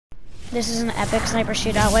This is an epic sniper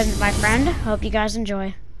shootout with my friend. Hope you guys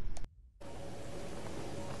enjoy.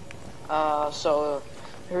 So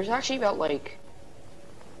there's actually about like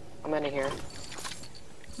a minute here.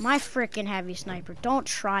 My freaking heavy sniper. Don't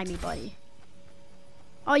try me, buddy.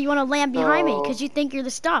 Oh, you want to land behind me because you think you're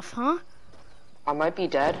the stuff, huh? I might be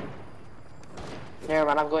dead. Never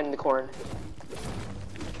mind, I'm going in the corn.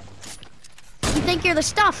 You think you're the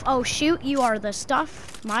stuff? Oh shoot, you are the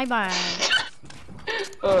stuff. My bad.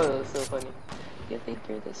 Oh, that's so funny. You think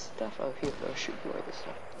you're the stuff? Oh, here, oh shoot, you are the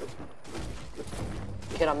stuff.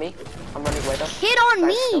 Kid on me. I'm running away though. Kid on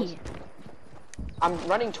me! Skills. I'm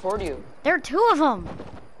running toward you. There are two of them.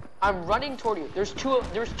 I'm running toward you. There's two on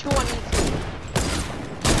each team.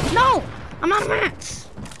 No! I'm out of mats.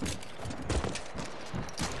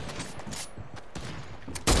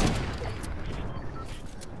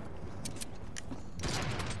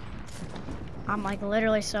 I'm like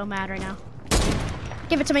literally so mad right now.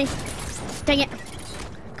 Give it to me. Dang it.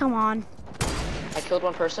 Come on. I killed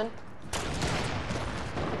one person.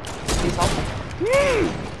 Please help.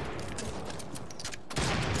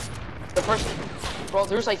 The person. Bro,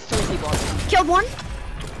 there's like 3 people on me. Killed one.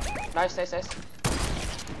 Nice, nice, nice.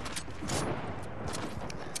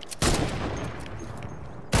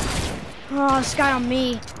 Oh, this guy on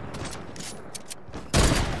me.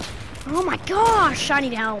 Oh my gosh, I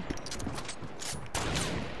need help.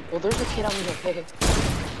 Well, there's a kid on me. Okay.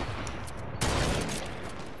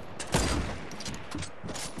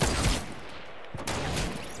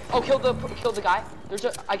 Oh, killed the guy.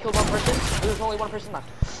 I killed one person. There's only one person left.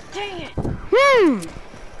 Dang it.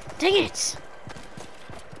 Dang it.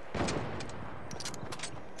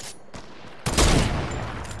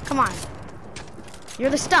 Come on. You're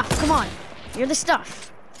the stuff. Come on. You're the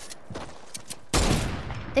stuff.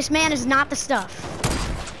 This man is not the stuff.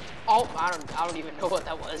 Oh, I don't even know what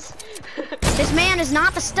that was. This man is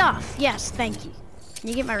not the stuff. Yes, thank you. Can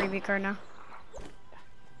you get my reboot card now?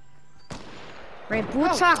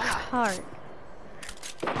 Reboot card.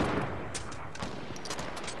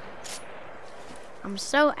 I'm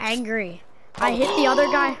so angry. I hit the other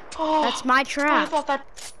guy. That's my trap. I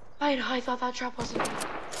thought that trap wasn't mine.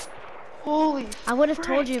 Holy I would have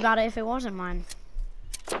told frick. you about it if it wasn't mine.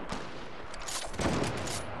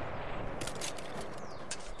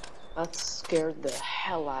 That scared the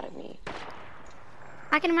hell out of me.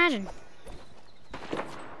 I can imagine.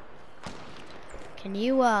 Can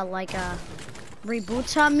you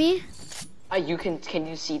reboot on me? Can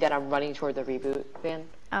you see that I'm running toward the reboot van?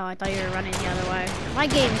 Oh, I thought you were running the other way. My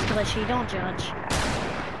game's glitchy, don't judge.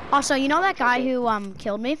 Also, you know that guy who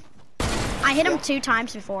killed me? I hit him 2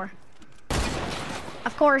 times before.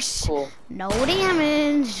 Of course, Cool. No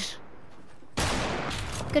damage.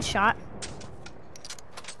 Good shot.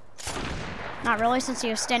 Not really, since he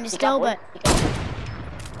was standing still, but...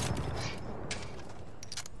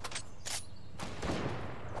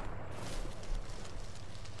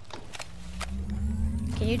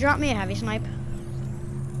 Can you drop me a heavy snipe?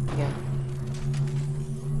 Yeah.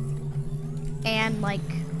 And, like,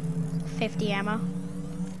 50 ammo.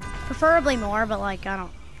 Preferably more, but, like, I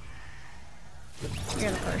don't...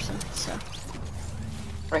 You're the person, so...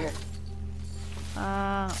 Right here.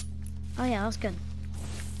 Oh yeah, that was good.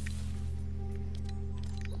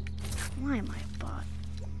 Why am I a bot?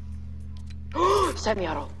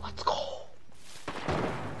 Semi-auto. Let's go.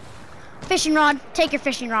 Fishing rod. Take your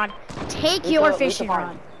fishing rod. Take your fishing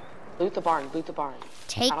rod. Loot the barn. Loot the barn.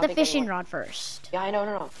 Take the fishing rod first. Yeah, I know.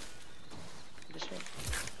 No.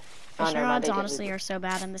 Fishing rods honestly are so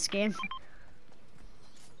bad in this game.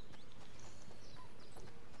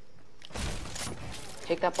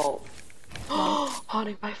 Take that bolt.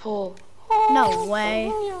 Hunting rifle. No way.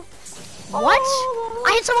 What?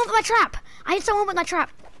 I hit someone with my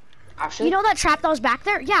trap. Actually? You know that trap that was back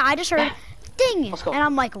there? Yeah, I just heard ding. Let's go. And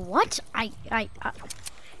I'm like, what? I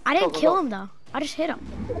didn't kill him though. I just hit him.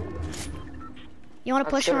 You want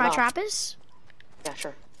to push where my trap is? Yeah,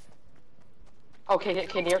 sure. Oh, can near.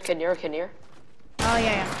 Oh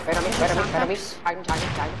yeah. Right on me. Tag him.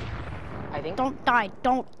 I think. Don't die.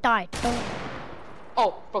 Don't.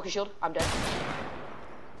 Oh, broke his shield. I'm dead.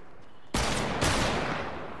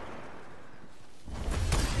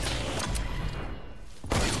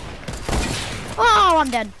 Oh, I'm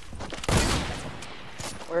dead.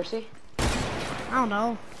 Where is he? I don't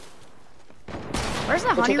know. Where's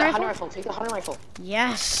the hunting rifle? Take the hunting rifle.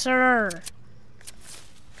 Yes, sir.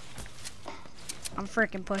 I'm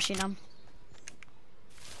freaking pushing him.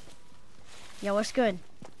 Yo, what's good?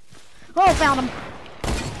 Oh, found him.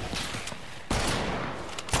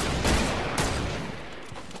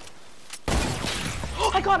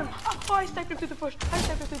 I got him! Oh, I sniped him through the bush. I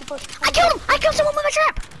killed him! I killed someone with a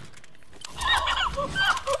trap!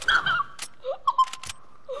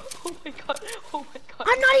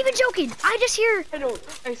 broken. I just hear. I know.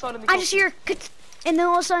 I saw it in the I kill just feed. hear, and then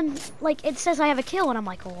all of a sudden, like it says I have a kill, and I'm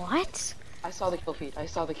like, what? I saw the kill feed. I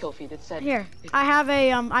saw the kill feed. It said. Here, I have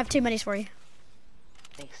a I have 2 minis for you.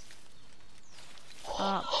 Thanks.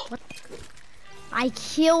 What? I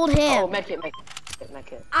killed him. Oh, medkit.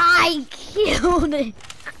 I killed him.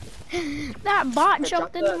 That bot Here,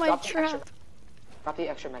 jumped into my trap. Drop the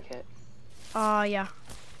extra medkit. Yeah.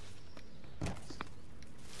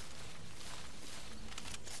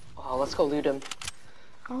 Oh, let's go loot him.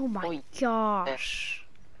 Oh my gosh.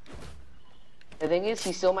 The thing is,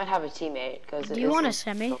 he still might have a teammate. Cause Do you want a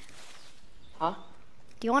semi? Huh?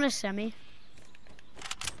 Do you want a semi?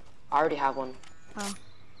 I already have one. Oh.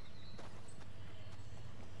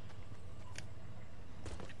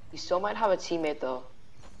 He still might have a teammate though.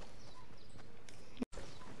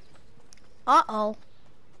 Uh-oh.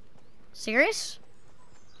 Serious?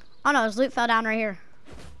 Oh no, his loot fell down right here.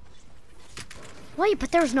 Wait,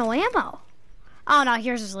 but there was no ammo. Oh no,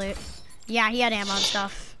 here's his loot. Yeah, he had ammo and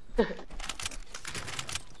stuff.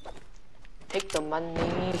 Take the money.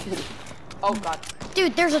 Oh god.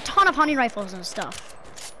 Dude, there's a ton of hunting rifles and stuff.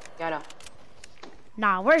 Yeah, I know.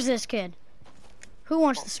 Nah, where's this kid? Who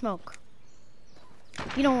wants the smoke?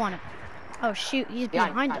 You don't want it. Oh shoot, he's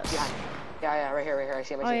behind us. Behind. Yeah, right here. I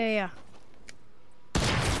see him. Oh yeah.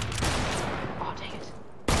 Oh dang it.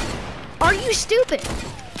 Are you stupid?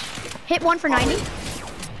 Hit one for 90.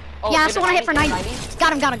 Oh, Yeah, that's the one I hit for 90.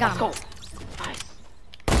 Got him. Let's go. Nice.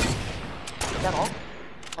 Is that all?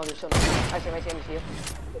 Oh, there's so many. I see you.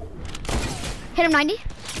 Hit him 90.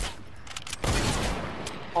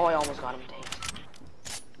 Oh, I almost got him. Dang it.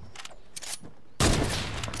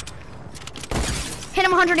 Hit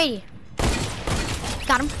him 180.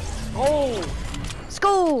 Got him. Oh! Let's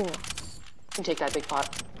go. You can take that big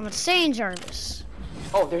pot. I'm insane, Jarvis.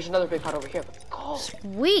 Oh, there's another big pot over here. Let's go.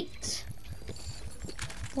 Sweet.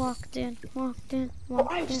 Walked in. Oh,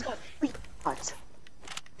 I just got 3 pots.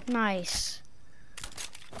 Nice.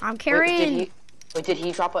 I'm carrying. Wait, did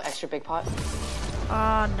he drop an extra big pot?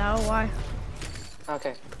 No, why?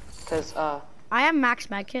 Okay. Because, I have max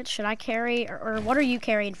medkits. Should I carry, or what are you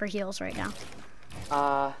carrying for heals right now?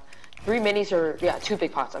 3 minis or, yeah, 2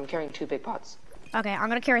 big pots. I'm carrying 2 big pots. Okay, I'm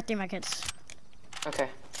gonna carry 3 medkits. Okay.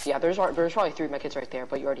 Yeah, there's probably 3 medkits right there,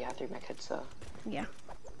 but you already have 3 medkits, so. Yeah.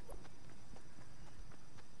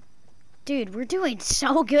 Dude, we're doing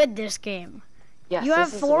so good this game. Yes, You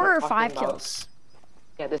have this is 4 what or I'm 5 talking about. kills.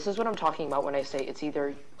 Yeah, this is what I'm talking about when I say it's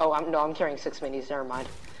either. Oh, I'm carrying 6 minis. Never mind.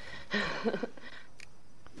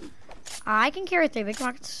 I can carry 3 big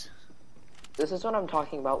pockets. This is what I'm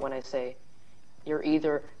talking about when I say you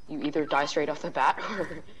either die straight off the bat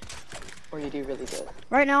or you do really good.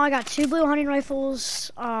 Right now, I got 2 blue hunting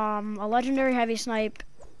rifles, a legendary heavy snipe,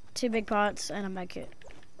 2 big pots, and a medkit.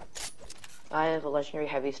 I have a legendary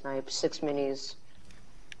heavy snipe, 6 minis,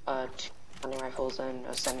 2 hunting rifles, and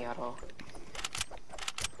a semi-auto.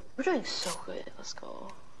 We're doing so good. Let's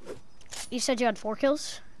go. You said you had 4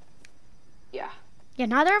 kills? Yeah. Yeah,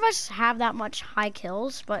 neither of us have that much high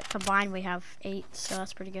kills, but combined we have 8, so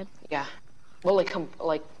that's pretty good. Yeah. Well, like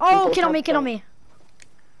Oh, kid on me.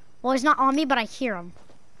 Well, he's not on me, but I hear him.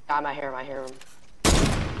 Yeah, I hear him.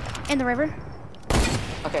 In the river.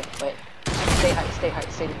 Okay, wait. Stay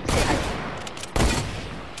high.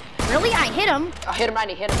 Really? I hit him. Oh, hit him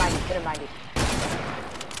 90.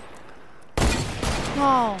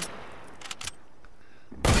 Oh.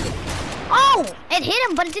 Oh! It hit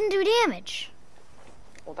him, but it didn't do damage.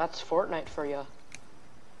 Well, that's Fortnite for you.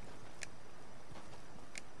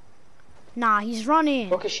 Nah, he's running.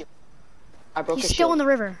 Broke his shield. I broke his shield. He's still in the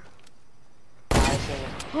river. Yeah, I see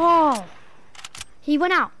him. Oh. He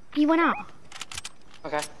went out.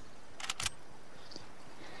 Okay.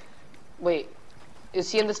 Wait, is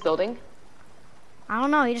he in this building? I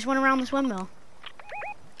don't know. He just went around this windmill.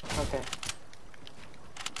 Okay.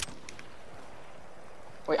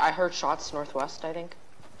 Wait, I heard shots northwest, I think.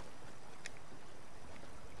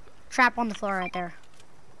 Trap on the floor right there.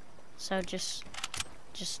 So just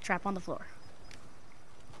trap on the floor.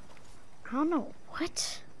 I don't know.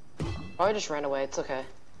 What? Oh, I just ran away. It's okay.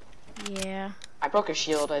 Yeah. I broke a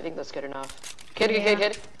shield. I think that's good enough.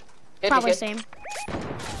 Kid. Probably same.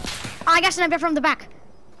 Oh, I got sniped from the back.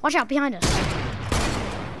 Watch out, behind us.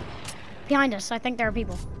 I think there are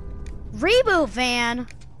people. Reboot van.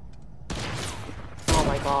 Oh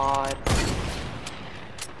my god.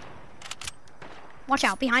 Watch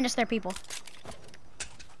out, behind us there are people.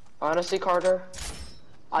 Honestly, Carter,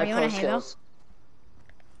 I you in a pro halo? skills.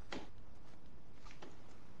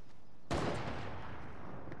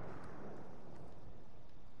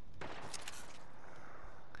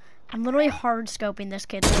 I'm literally hard scoping this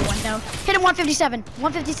kid through the window. Hit him 157.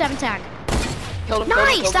 157 tag. Killed him.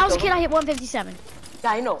 Nice! That was a kid I hit 157.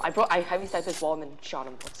 Yeah, I know. I heavy sniped his wall and then shot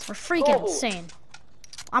him once. We're freaking insane.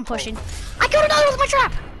 I'm pushing. I killed another with my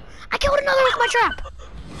trap! I killed another with my trap!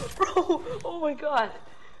 Bro, oh my god.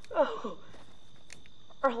 Oh.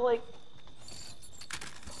 Or like...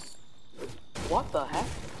 What the heck?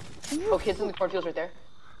 Oh, kids in the cornfields right there.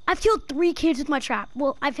 I've killed 3 kids with my trap.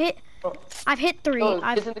 Well, I've hit 3. Oh,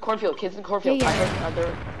 kids in the cornfield. Kids in the cornfield. Yeah. I heard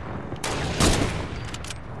there.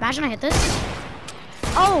 Imagine I hit this.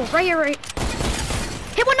 Oh, right here, right.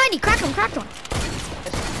 Hit 190. Cracked one. Cracked one.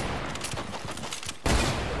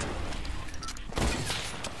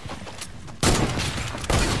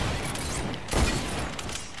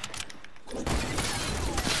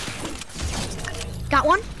 Got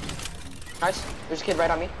one. Nice. There's a kid right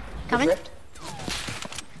on me. Coming. Rift.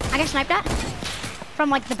 I got sniped at from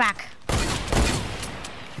like the back.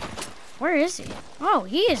 Where is he? Oh,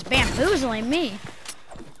 he is bamboozling me.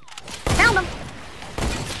 Found him.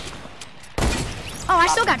 Oh, I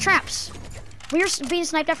still got traps. We are being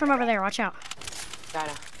sniped at from over there. Watch out. Yeah, I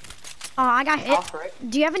know. Oh, I got hit. Off, right?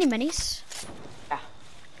 Do you have any minis? Yeah.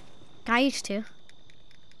 I used to.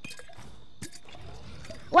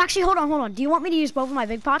 Well, actually, hold on. Do you want me to use both of my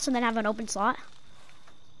big pots and then have an open slot?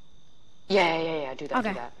 Yeah. Do that. Okay.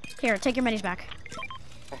 Do that. Here, take your minis back.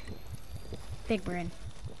 Okay. Big brain.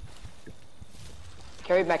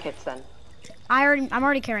 Carry mech hits then. I'm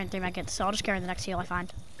already carrying 3 mech hits, so I'll just carry the next heal I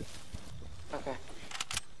find. Okay.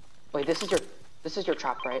 Wait, this is your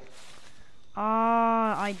trap, right?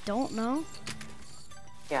 I don't know.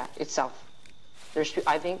 Yeah, it's south.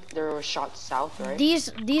 I think there was shots south, right?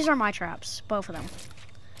 These are my traps, both of them.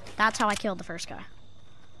 That's how I killed the first guy.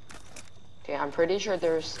 Okay, I'm pretty sure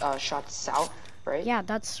there's shots south, right? Yeah,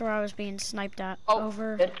 that's where I was being sniped at. Oh,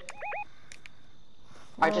 over. Good.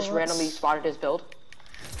 I Oh, just randomly spotted his build.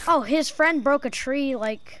 Oh, his friend broke a tree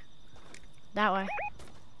like that way.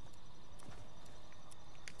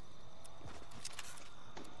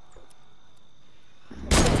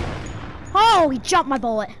 Oh, he jumped my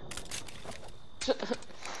bullet.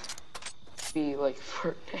 Be like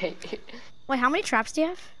Fortnite. Wait, how many traps do you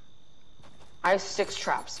have? I have 6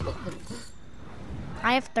 traps.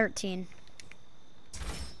 I have 13.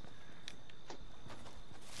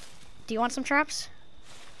 Do you want some traps?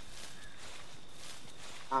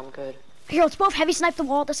 I'm good. Here, let's both heavy snipe the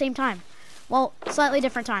wall at the same time. Well, slightly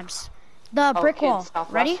different times. The brick kids, wall.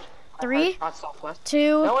 southwest. Ready? 3, Southwest.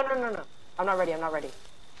 2. No. I'm not ready.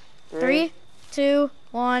 3, 2,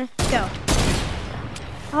 1, go.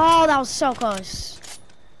 Oh, that was so close.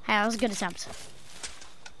 Hey, that was a good attempt.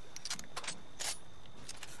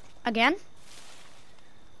 Again?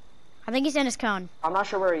 I think he's in his cone. I'm not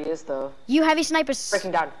sure where he is though. You heavy snipe is...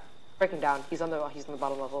 Breaking down. He's on the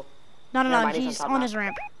bottom level. No, Never mind, he's on his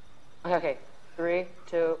ramp. Okay. 3,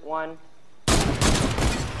 2, 1.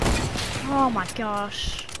 Oh my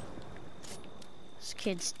gosh. This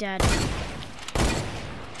kid's dead.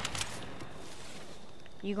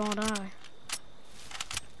 You gonna die.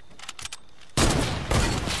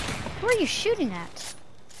 Who are you shooting at?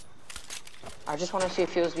 I just want to see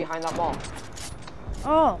if he was behind that wall.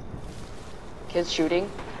 Oh. Kids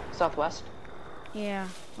shooting. Southwest. Yeah.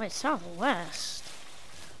 Wait, southwest?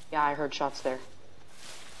 Yeah, I heard shots there.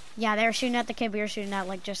 Yeah, they were shooting at the kid we were shooting at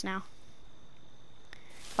like just now.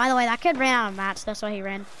 By the way, that kid ran out of mats. That's why he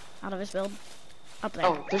ran out of his build. Up there.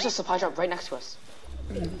 Oh, there's a supply drop right next to us.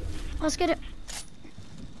 Let's get it.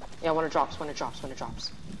 Yeah, when it drops. I'm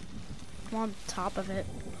on top of it.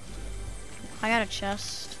 I got a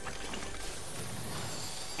chest.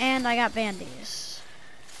 And I got bandies.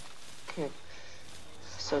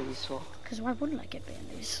 So useful. Because why wouldn't I get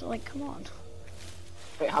bandies? Like, come on.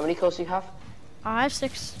 Wait, how many kills do you have? I have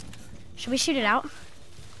 6. Should we shoot it out?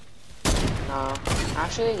 No.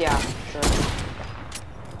 Actually, yeah, sure.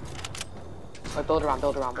 Wait, build around.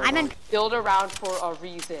 Build around for a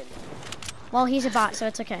reason. Well, he's a bot, so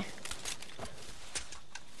it's okay.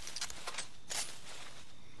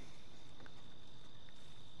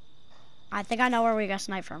 I think I know where we got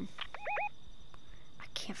sniped from. I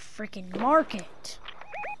can't freaking mark it.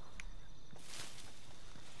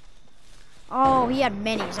 Oh, he had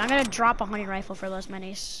minis. I'm gonna drop a hunting rifle for those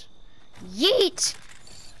minis. Yeet!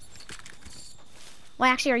 Wait,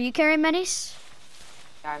 actually, are you carrying minis?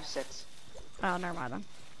 Yeah, I have 6. Oh, never mind then.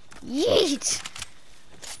 Yeet!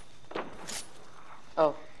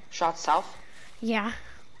 Oh, shots south? Yeah.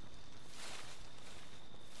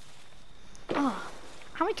 Oh,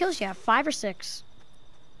 how many kills do you have? 5 or 6?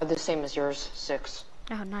 The same as yours, 6.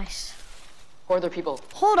 Oh, nice. 4 other people.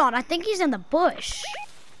 Hold on, I think he's in the bush.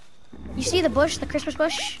 You see the bush, the Christmas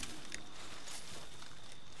bush?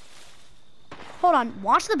 Hold on,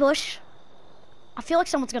 watch the bush. I feel like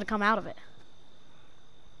someone's gonna come out of it.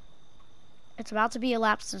 It's about to be a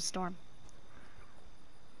lapse in storm.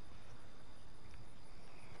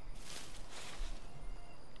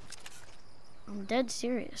 I'm dead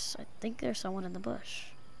serious. I think there's someone in the bush.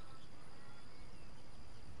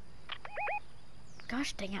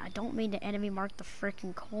 Gosh dang it, I don't mean to enemy mark the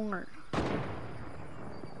freaking corner.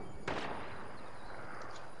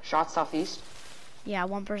 Shot southeast. Yeah,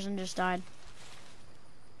 one person just died.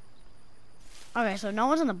 Okay, so no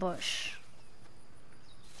one's in the bush.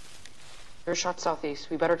 There's shot southeast.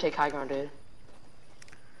 We better take high ground, dude.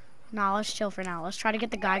 Nah, let's chill for now. Let's try to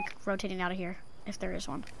get the guy rotating out of here, if there is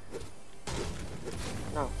one.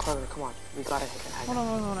 No, Carter, come on. We gotta hit that high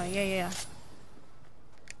ground. Hold on. Yeah.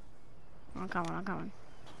 I'm coming.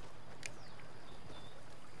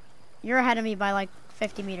 You're ahead of me by like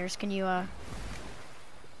 50 meters. Can you,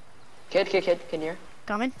 Kid, can you hear?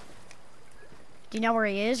 Coming? Do you know where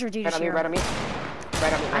he is, or do you just hear him? Right on me.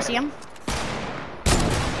 I see him.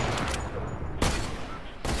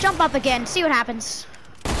 Jump up again. See what happens.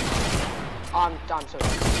 I'm sorry.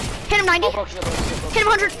 Hit him 90. Oh, Hit him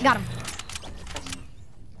 100. Got him.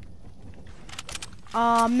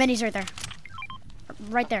 Minis right there.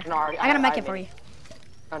 Right there. No, I got a medkit for you.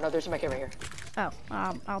 Oh, no, there's a medkit right here. Oh,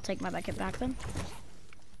 I'll take my medkit back then.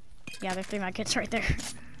 Yeah, there's 3 medkits right there.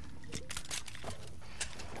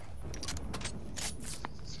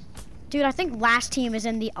 Dude, I think last team is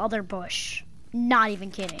in the other bush. Not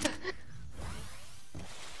even kidding.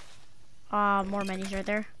 More minis right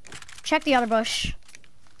there. Check the other bush.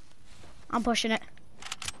 I'm pushing it.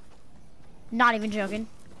 Not even joking.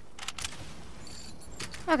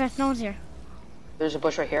 Okay, no one's here. There's a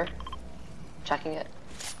bush right here. Checking it.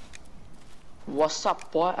 What's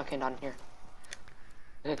up, boy? Okay, not in here.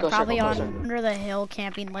 Okay, go Probably circle, under the hill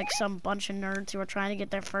camping like some bunch of nerds who are trying to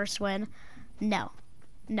get their first win. No,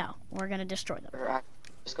 we're gonna destroy them. Right.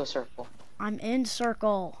 Just go circle. I'm in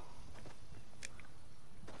circle.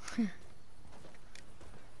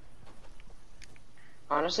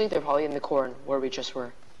 Honestly, they're probably in the corn where we just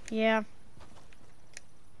were. Yeah.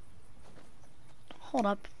 Hold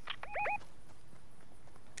up.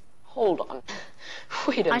 Hold on.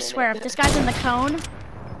 Wait a minute. I swear, if this guy's in the cone...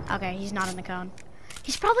 Okay, he's not in the cone.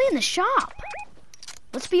 He's probably in the shop.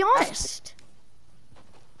 Let's be honest.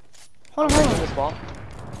 Hold on. This ball.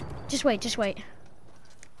 Just wait.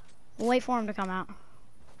 We'll wait for him to come out.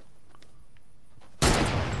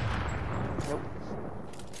 Nope.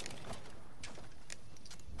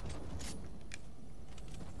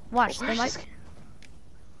 Watch, they might...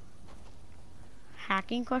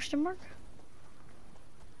 Hacking question mark?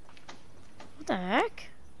 What the heck?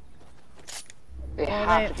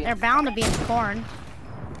 They're bound to be in corn.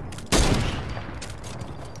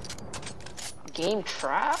 Game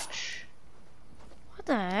trash? What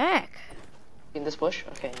the heck? In this bush?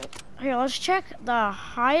 Okay, nope. Here, let's check the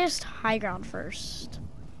highest high ground first.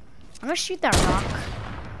 I'm gonna shoot that rock.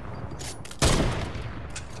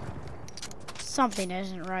 Something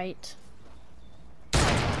isn't right.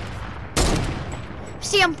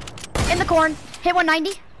 See him! In the corn. Hit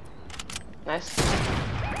 190. Nice.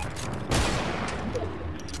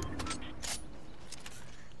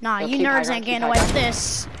 Nah, you nerds ain't getting away with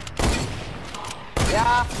this.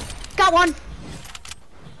 Yeah. Got one.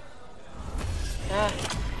 Yeah.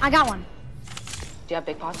 I got one. Do you have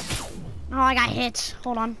big pots? Oh, I got hit.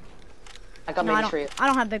 Hold on. I got No, for you. I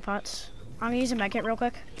don't have big pots. I'm gonna use a medkit real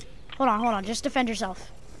quick. Hold on. Just defend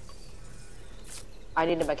yourself. I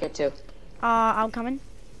need a medkit too. I'm coming.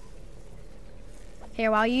 Here,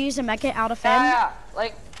 while you use a medkit, I'll defend. Yeah.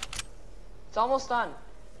 Like, it's almost done.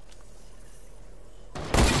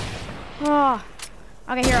 Oh.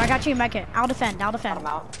 Okay, here, I got you a medkit. I'll defend. Shot him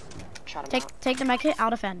out. Shot him out. Take the medkit, I'll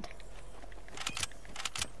defend.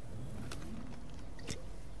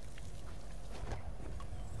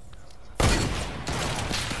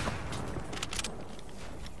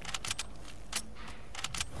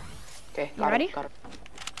 Okay, You ready? Got him.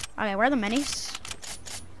 Okay, where are the minis?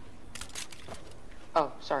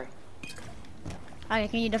 Oh, sorry. Okay,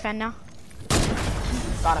 can you defend now?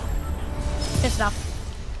 Got him. Good stuff.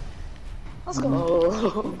 Let's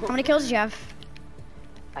go. How many kills did you have?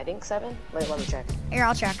 I think 7. Wait, let me check. Here,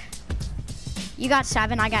 I'll check. You got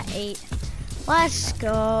 7, I got 8. Let's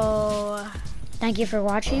go. Thank you for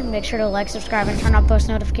watching. Make sure to like, subscribe, and turn on post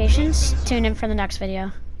notifications. Tune in for the next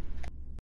video.